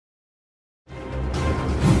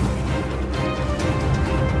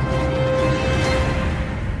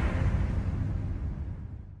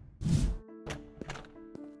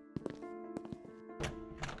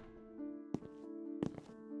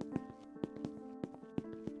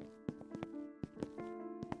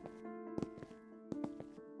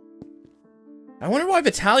I wonder why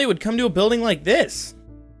Vitalia would come to a building like this.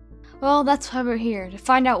 Well, that's why we're here, to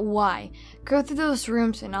find out why. Go through those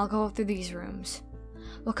rooms and I'll go through these rooms.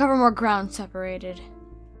 We'll cover more ground separated.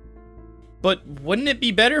 But wouldn't it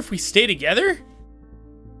be better if we stay together?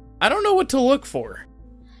 I don't know what to look for.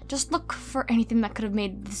 Just look for anything that could have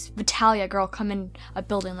made this Vitalia girl come in a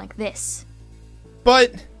building like this.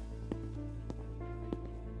 But...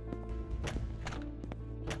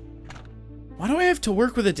 why do I have to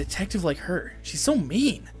work with a detective like her? She's so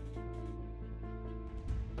mean.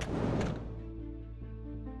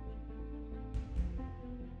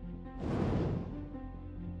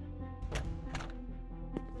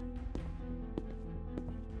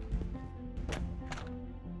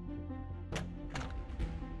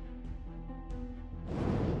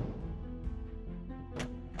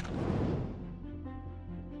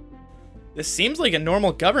 This seems like a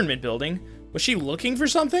normal government building. Was she looking for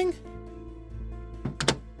something?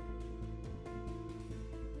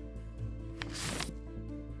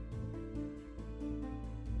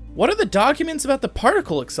 What are the documents about the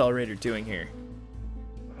particle accelerator doing here?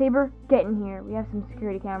 Sabre, get in here. We have some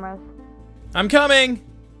security cameras. I'm coming!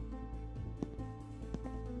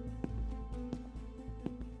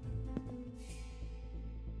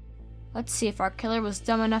 Let's see if our killer was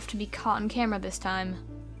dumb enough to be caught on camera this time.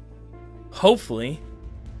 Hopefully.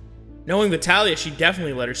 Knowing Vitalia, she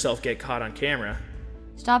definitely let herself get caught on camera.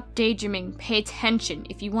 Stop daydreaming. Pay attention.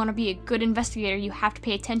 If you want to be a good investigator, you have to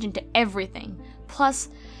pay attention to everything. Plus,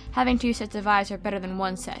 having 2 sets of eyes are better than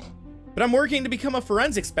 1 set. But I'm working to become a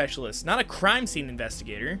forensic specialist, not a crime scene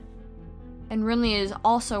investigator. And Rinley is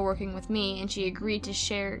also working with me, and she agreed to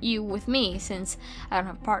share you with me since I don't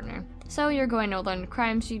have a partner. So you're going to learn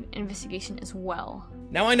crime scene investigation as well.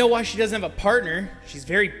 Now I know why she doesn't have a partner. She's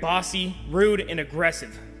very bossy, rude, and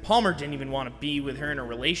aggressive. Palmer didn't even want to be with her in a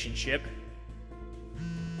relationship.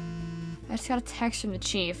 I just got a text from the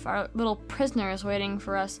chief. Our little prisoner is waiting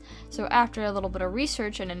for us, so after a little bit of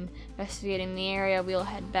research and investigating the area, we'll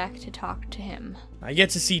head back to talk to him. I get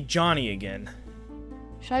to see Johnny again.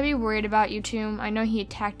 Should I be worried about you two? I know he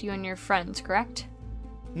attacked you and your friends, correct?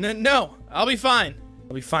 No, I'll be fine.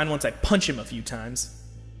 I'll be fine once I punch him a few times.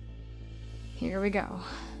 Here we go.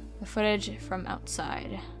 The footage from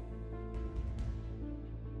outside.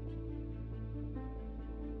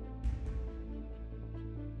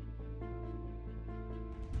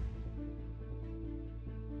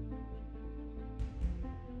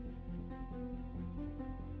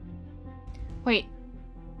 Wait,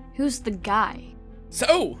 who's the guy?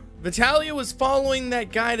 So, Vitalia was following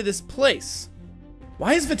that guy to this place.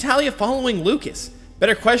 Why is Vitalia following Lucas?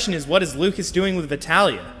 Better question is, what is Lucas doing with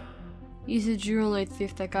Vitalia? He's a jewelry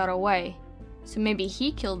thief that got away, so maybe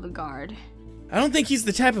he killed the guard. I don't think he's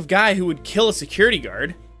the type of guy who would kill a security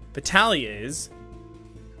guard. Vitalia is.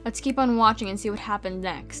 Let's keep on watching and see what happens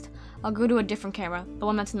next. I'll go to a different camera, the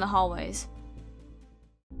one that's in the hallways.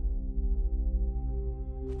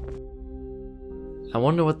 I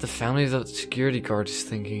wonder what the family of that security guard is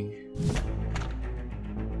thinking.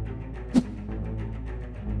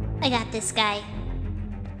 I got this guy.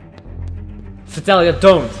 Vitalia,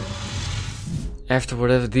 don't! After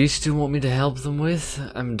whatever these two want me to help them with,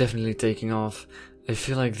 I'm definitely taking off. I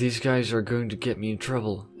feel like these guys are going to get me in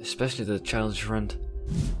trouble, especially the child's friend.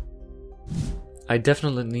 I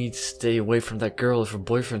definitely need to stay away from that girl if her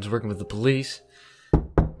boyfriend's working with the police.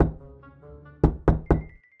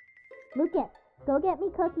 Lucas, go get me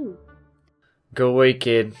cookies. Go away,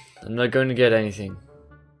 kid. I'm not going to get anything.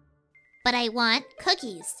 But I want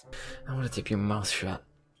cookies. I want to take your mouth shut.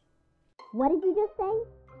 What did you just say?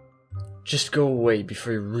 Just go away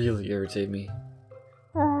before you really irritate me.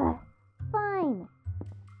 Fine.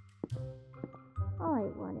 All I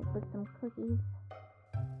wanted was some cookies.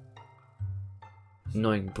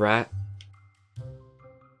 Annoying brat.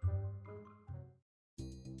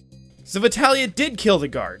 So Vitalia did kill the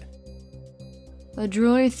guard. The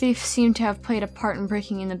jewelry thief seemed to have played a part in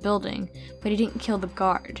breaking in the building, but he didn't kill the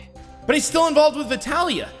guard. But he's still involved with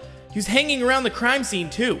Vitalia. He was hanging around the crime scene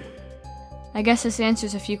too. I guess this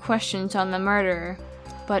answers a few questions on the murderer.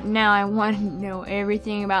 But now I want to know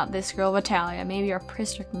everything about this girl Vitalia. Maybe our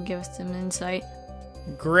prisoner can give us some insight.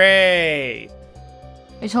 Great.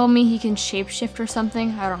 They told me he can shapeshift or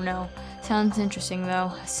something. I don't know. Sounds interesting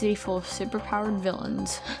though. A city full of superpowered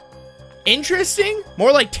villains. Interesting?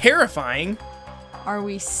 More like terrifying. Are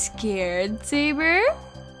we scared, Sabre?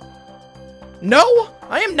 No,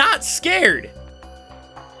 I am not scared.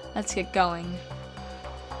 Let's get going.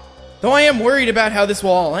 Though I am worried about how this will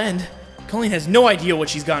all end. Colleen has no idea what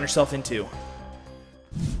she's gotten herself into.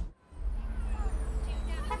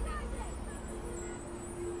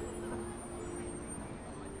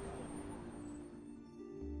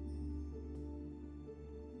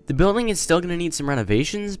 The building is still going to need some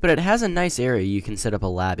renovations, but it has a nice area you can set up a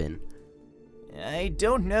lab in. I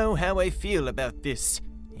don't know how I feel about this.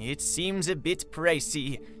 It seems a bit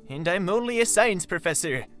pricey, and I'm only a science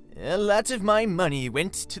professor. A lot of my money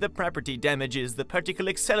went to the property damages the particle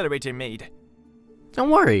accelerator made. Don't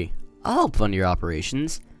worry, I'll help fund your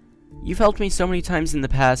operations. You've helped me so many times in the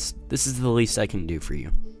past, this is the least I can do for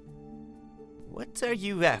you. What are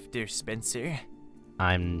you after, Spencer?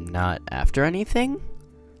 I'm not after anything?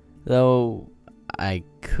 Though, I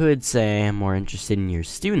could say I'm more interested in your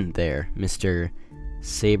student there, Mr.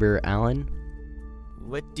 Sabre Allen.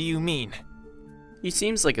 What do you mean? He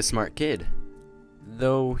seems like a smart kid.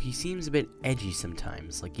 Though he seems a bit edgy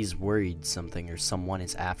sometimes, like he's worried something or someone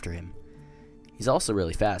is after him. He's also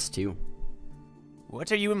really fast, too.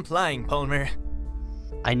 What are you implying, Palmer?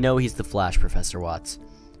 I know he's the Flash, Professor Watts.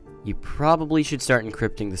 You probably should start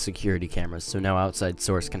encrypting the security cameras so no outside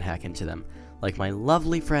source can hack into them, like my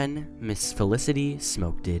lovely friend, Miss Felicity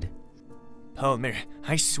Smoke did. Palmer,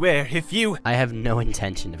 I swear, if you— I have no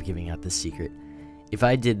intention of giving out this secret. If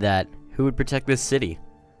I did that, who would protect this city?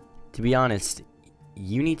 To be honest,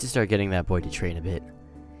 you need to start getting that boy to train a bit.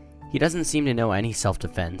 He doesn't seem to know any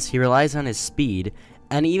self-defense. He relies on his speed,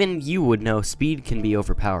 and even you would know speed can be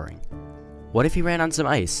overpowering. What if he ran on some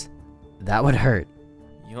ice? That would hurt.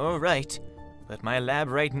 You're right, but my lab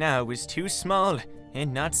right now is too small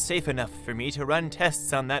and not safe enough for me to run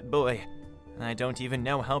tests on that boy. I don't even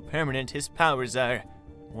know how permanent his powers are.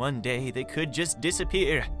 One day they could just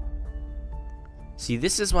disappear. See,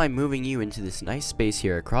 this is why moving you into this nice space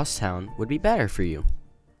here across town would be better for you.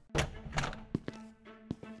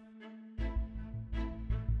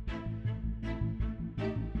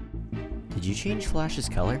 Did you change Flash's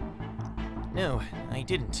color? No, I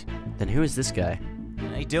didn't. Then who is this guy?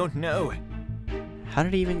 I don't know. How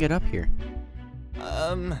did he even get up here?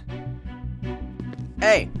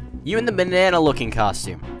 Hey, you in the banana-looking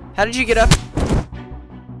costume. How did you get up?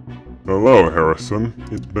 Hello, Harrison.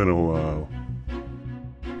 It's been a while.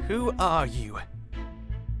 Who are you?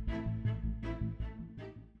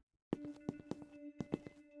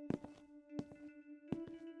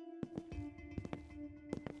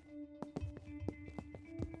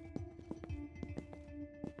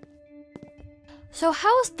 So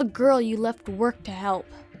how's the girl you left work to help?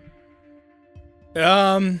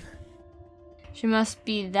 She She must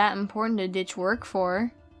be that important to ditch work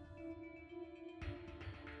for.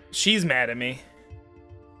 She's mad at me.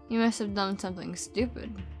 You must have done something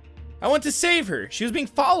stupid. I went to save her. She was being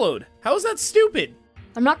followed. How is that stupid?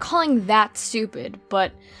 I'm not calling that stupid,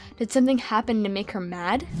 but did something happen to make her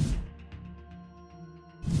mad?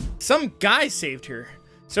 Some guy saved her.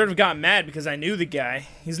 Sort of got mad because I knew the guy.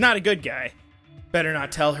 He's not a good guy. Better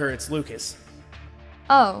not tell her it's Lucas.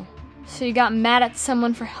 Oh, so you got mad at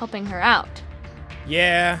someone for helping her out.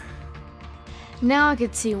 Yeah. Now I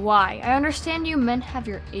could see why. I understand you men have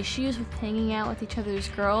your issues with hanging out with each other's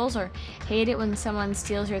girls or hate it when someone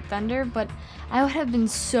steals your thunder, but I would have been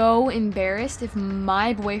so embarrassed if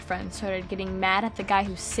my boyfriend started getting mad at the guy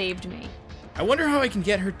who saved me. I wonder how I can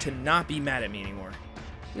get her to not be mad at me anymore.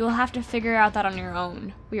 You'll have to figure out that on your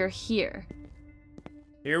own. We are here.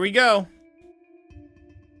 Here we go.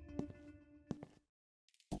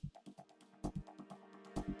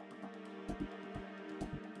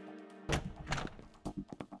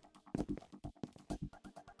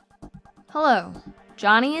 Hello.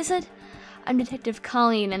 Johnny, is it? I'm Detective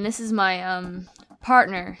Colleen, and this is my,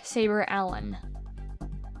 partner, Sabre Allen.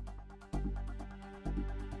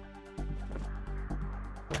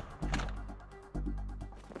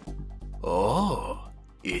 Oh,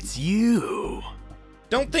 it's you.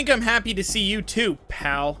 Don't think I'm happy to see you too,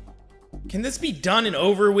 pal. Can this be done and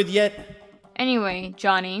over with yet? Anyway,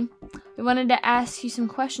 Johnny, we wanted to ask you some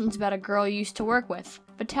questions about a girl you used to work with.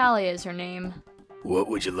 Vitalia is her name. What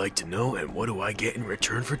would you like to know, and what do I get in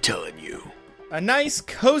return for telling you? A nice,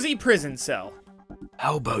 cozy prison cell.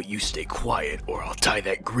 How about you stay quiet, or I'll tie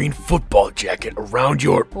that green football jacket around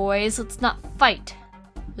your— Boys, let's not fight.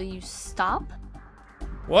 Will you stop?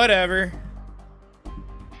 Whatever.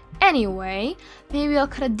 Anyway, maybe I'll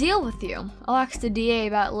cut a deal with you. I'll ask the DA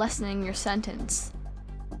about lessening your sentence.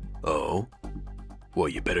 Oh? Well,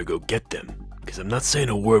 you better go get them, because I'm not saying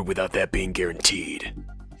a word without that being guaranteed.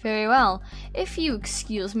 Very well. If you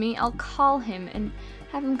excuse me, I'll call him and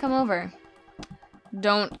have him come over.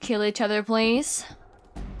 Don't kill each other, please.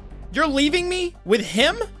 You're leaving me? With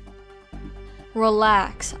him?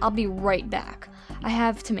 Relax. I'll be right back. I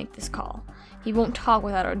have to make this call. He won't talk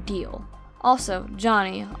without our deal. Also,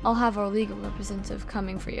 Johnny, I'll have our legal representative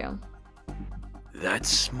coming for you.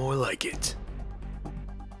 That's more like it.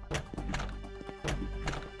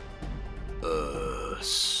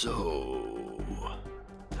 So...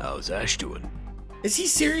 how's Ash doing? Is he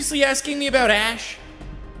seriously asking me about Ash?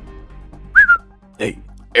 Hey,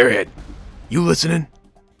 Airhead, you listening?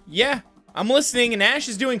 Yeah, I'm listening, and Ash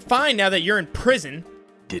is doing fine now that you're in prison.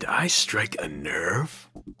 Did I strike a nerve?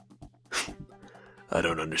 I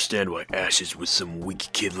don't understand why Ash is with some weak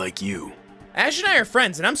kid like you. Ash and I are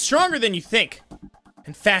friends, and I'm stronger than you think.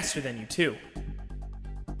 And faster than you, too.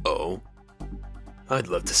 Oh? I'd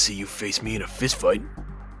love to see you face me in a fistfight.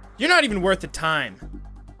 You're not even worth the time.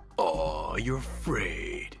 Aw, you're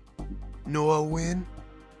afraid. Know I'll win?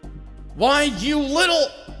 Why, you little...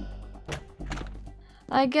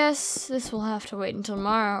 I guess this will have to wait until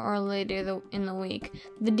tomorrow or later in the week.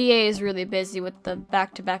 The DA is really busy with the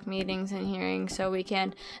back-to-back meetings and hearings, so we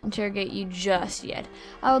can't interrogate you just yet.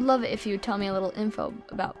 I would love it if you would tell me a little info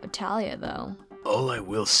about Vitalia, though. All I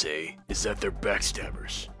will say is that they're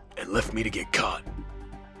backstabbers and left me to get caught.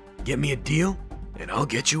 Get me a deal, and I'll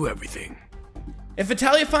get you everything. If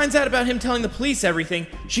Vitalia finds out about him telling the police everything,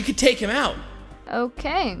 she could take him out.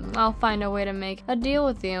 Okay, I'll find a way to make a deal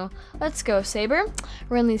with you. Let's go, Sabre.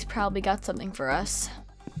 Renly's probably got something for us.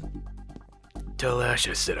 Tell Ash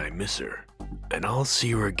I said I miss her, and I'll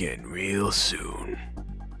see her again real soon.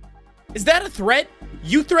 Is that a threat?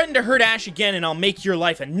 You threaten to hurt Ash again and I'll make your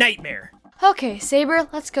life a nightmare. Okay, Sabre,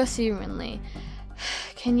 let's go see Renly.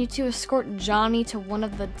 Can you two escort Johnny to one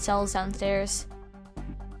of the cells downstairs?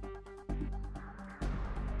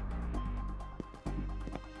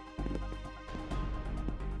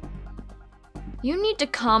 You need to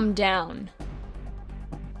calm down.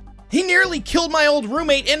 He nearly killed my old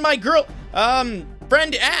roommate and my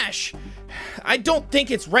friend Ash. I don't think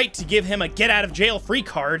it's right to give him a get-out-of-jail-free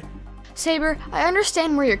card. Sabre, I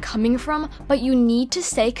understand where you're coming from, but you need to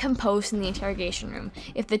stay composed in the interrogation room.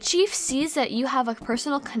 If the chief sees that you have a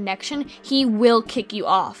personal connection, he will kick you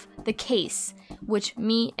off the case, which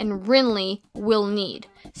me and Renly will need.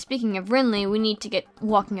 Speaking of Renly, we need to get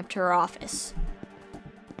walking up to her office.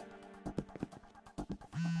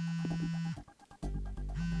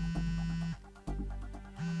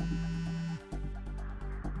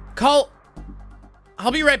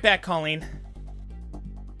 I'll be right back, Colleen.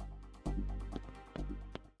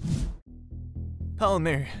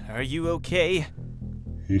 Palmer, are you okay?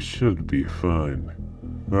 He should be fine.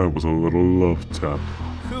 That was a little love tap.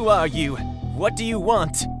 Who are you? What do you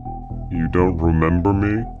want? You don't remember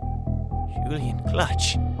me? Julian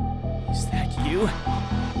Clutch. Is that you?